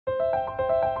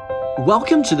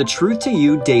Welcome to the Truth to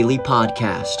You Daily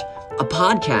Podcast, a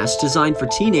podcast designed for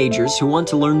teenagers who want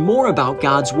to learn more about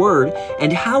God's Word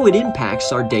and how it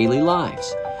impacts our daily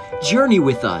lives. Journey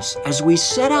with us as we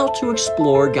set out to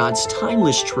explore God's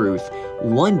timeless truth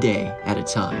one day at a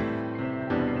time.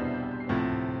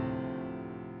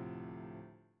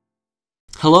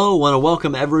 Hello, I want to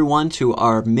welcome everyone to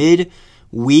our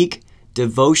mid-week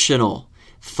devotional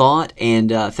thought, and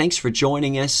thanks for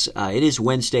joining us. It is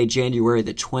Wednesday, January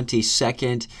the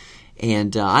 22nd,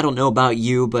 and I don't know about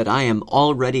you, but I am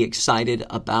already excited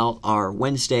about our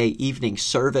Wednesday evening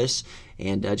service,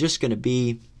 and just going to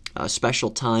be a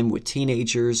special time with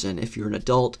teenagers, and if you're an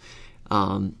adult,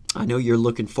 I know you're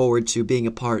looking forward to being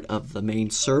a part of the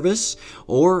main service,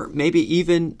 or maybe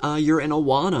even you're in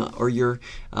Awana, or you're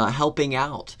helping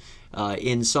out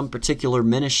in some particular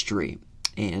ministry.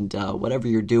 And whatever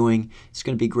you're doing, it's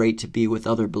going to be great to be with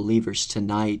other believers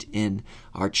tonight in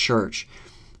our church.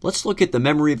 Let's look at the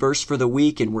memory verse for the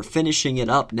week, and we're finishing it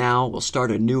up now. We'll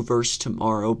start a new verse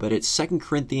tomorrow, but it's 2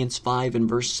 Corinthians 5 and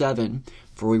verse 7.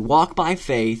 For we walk by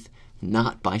faith,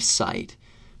 not by sight.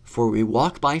 For we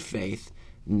walk by faith,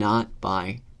 not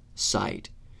by sight.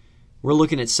 We're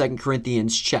looking at 2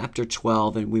 Corinthians chapter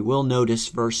 12, and we will notice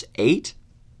verse 8.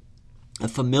 A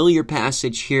familiar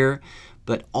passage here,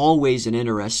 but always an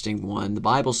interesting one. The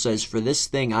Bible says, "For this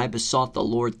thing I besought the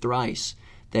Lord thrice,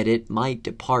 that it might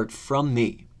depart from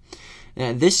me."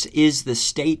 And this is the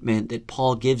statement that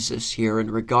Paul gives us here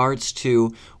in regards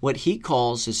to what he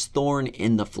calls his thorn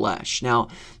in the flesh. Now,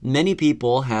 many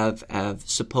people have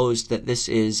supposed that this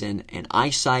is an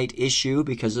eyesight issue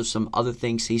because of some other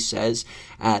things he says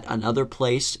at another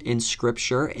place in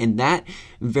Scripture, and that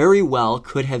very well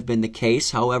could have been the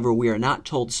case. However, we are not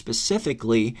told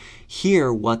specifically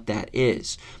here what that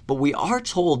is. But we are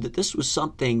told that this was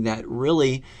something that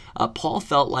really Paul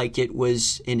felt like it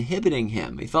was inhibiting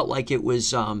him. He felt like it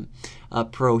was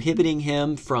prohibiting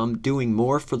him from doing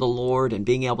more for the Lord and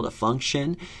being able to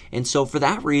function. And so for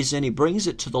that reason, he brings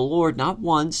it to the Lord not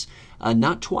once,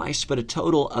 not twice, but a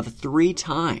total of 3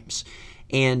 times.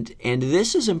 And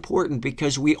this is important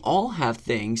because we all have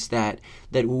things that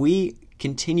we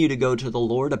continue to go to the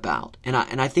Lord about. And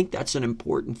I think that's an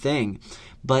important thing.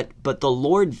 But the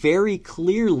Lord very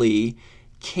clearly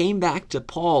came back to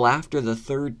Paul after the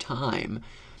 3rd time,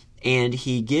 and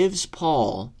he gives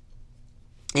Paul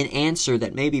an answer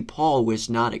that maybe Paul was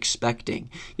not expecting.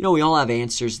 You know, we all have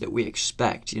answers that we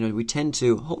expect. You know, we tend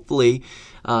to hopefully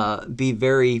be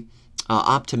very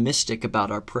optimistic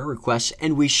about our prayer requests,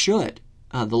 and we should.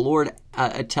 The Lord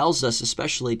tells us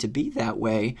especially to be that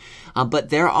way, but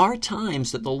there are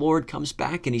times that the Lord comes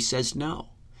back and he says no.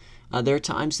 There are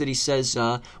times that he says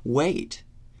wait.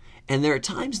 And there are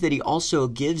times that he also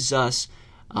gives us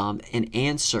an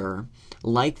answer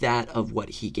like that of what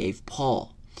he gave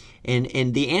Paul.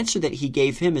 And the answer that he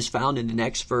gave him is found in the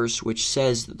next verse, which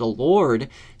says that the Lord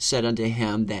said unto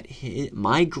him that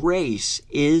my grace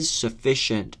is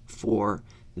sufficient for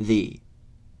thee.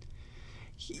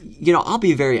 You know, I'll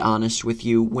be very honest with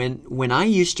you. When I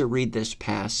used to read this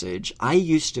passage, I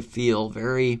used to feel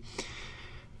very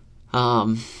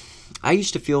sad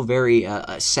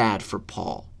for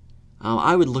Paul.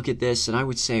 I would look at this and I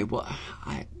would say, well,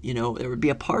 there would be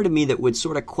a part of me that would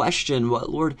sort of question, well,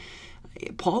 Lord,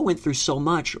 Paul went through so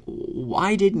much.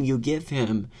 Why didn't you give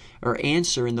him or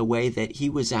answer in the way that he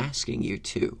was asking you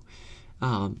to?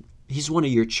 He's one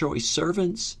of your choice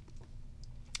servants.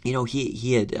 You know,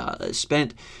 he had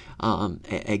spent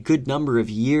a good number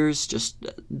of years just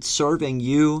serving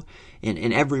you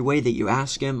in every way that you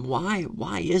ask him.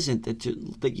 Why isn't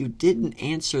that you didn't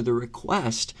answer the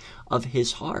request of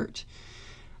his heart?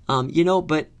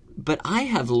 But I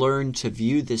have learned to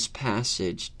view this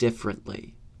passage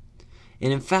differently.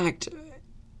 And in fact,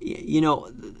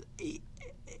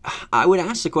 I would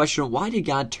ask the question, why did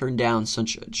God turn down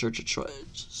such a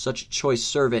choice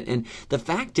servant? And the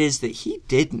fact is that he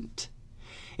didn't.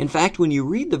 In fact, when you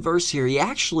read the verse here, he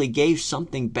actually gave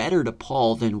something better to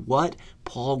Paul than what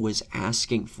Paul was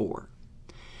asking for.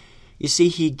 You see,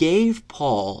 he gave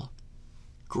Paul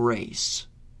grace.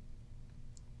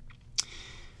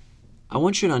 I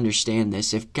want you to understand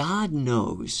this. If God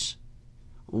knows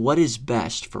what is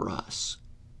best for us,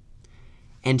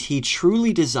 and he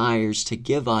truly desires to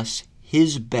give us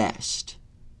his best,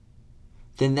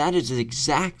 then that is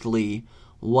exactly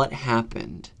what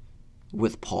happened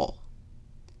with Paul.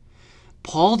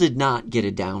 Paul did not get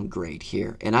a downgrade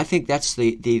here, and I think that's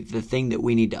the thing that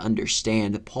we need to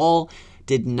understand, that Paul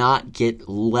did not get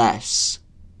less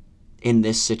in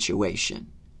this situation.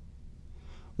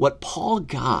 What Paul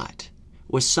got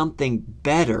was something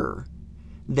better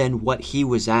than what he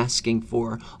was asking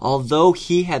for, although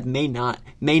he may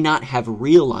not have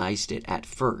realized it at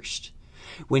first.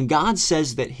 When God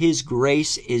says that his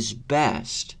grace is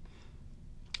best,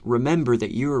 remember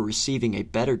that you are receiving a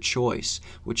better choice,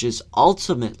 which will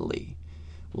ultimately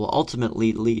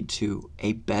lead to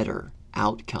a better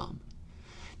outcome.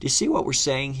 Do you see what we're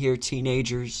saying here,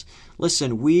 teenagers?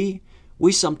 Listen, we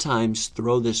sometimes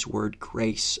throw this word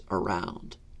grace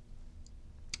around.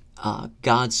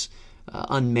 God's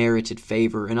unmerited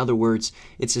favor. In other words,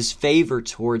 it's his favor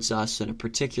towards us in a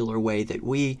particular way that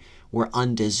we were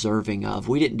undeserving of.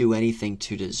 We didn't do anything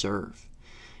to deserve.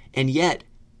 And yet,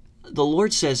 the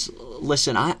Lord says,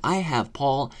 listen, I have,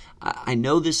 Paul, I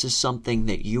know this is something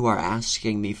that you are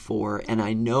asking me for, and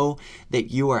I know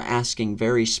that you are asking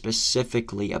very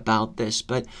specifically about this,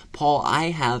 but Paul,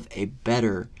 I have a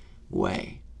better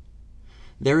way.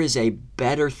 There is a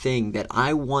better thing that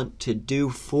I want to do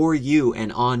for you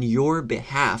and on your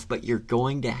behalf, but you're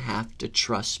going to have to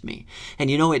trust me.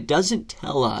 And it doesn't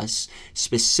tell us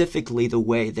specifically the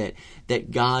way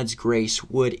that God's grace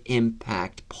would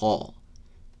impact Paul.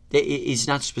 He's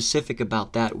not specific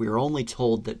about that. We're only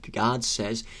told that God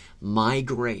says, my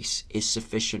grace is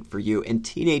sufficient for you. And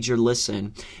teenager,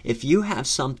 listen, if you have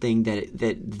something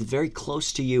that very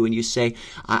close to you and you say,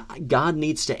 God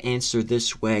needs to answer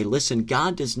this way, listen,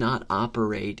 God does not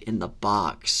operate in the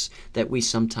box that we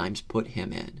sometimes put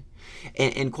him in.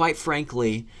 And quite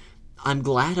frankly, I'm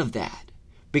glad of that.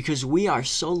 Because we are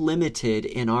so limited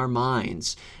in our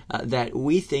minds that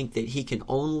we think that he can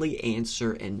only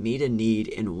answer and meet a need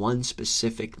in one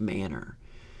specific manner.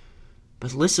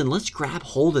 But listen, let's grab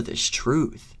hold of this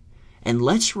truth. And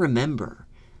let's remember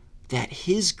that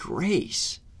his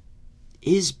grace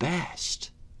is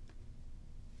best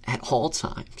at all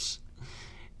times.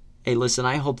 Hey, listen,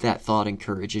 I hope that thought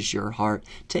encourages your heart.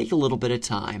 Take a little bit of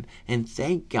time and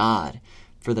thank God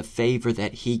for the favor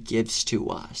that he gives to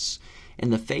us.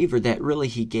 And the favor that really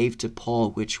he gave to Paul,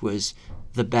 which was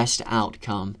the best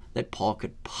outcome that Paul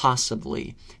could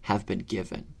possibly have been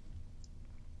given.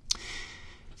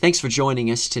 Thanks for joining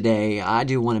us today. I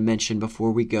do want to mention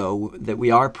before we go that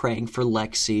we are praying for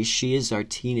Lexi. She is our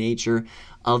teenager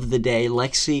of the day.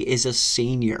 Lexi is a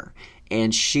senior,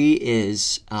 and she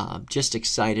is just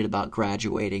excited about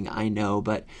graduating, I know,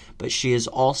 but she is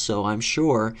also, I'm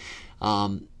sure,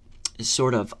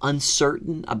 sort of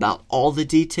uncertain about all the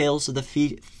details of the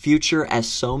future, as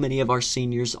so many of our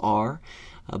seniors are.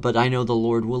 But I know the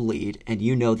Lord will lead, and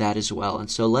you know that as well. And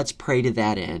so let's pray to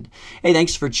that end. Hey,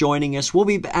 thanks for joining us. We'll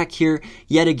be back here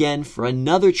yet again for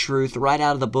another truth right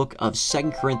out of the book of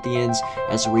 2 Corinthians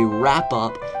as we wrap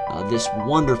up this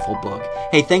wonderful book.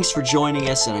 Hey, thanks for joining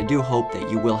us, and I do hope that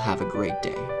you will have a great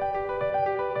day.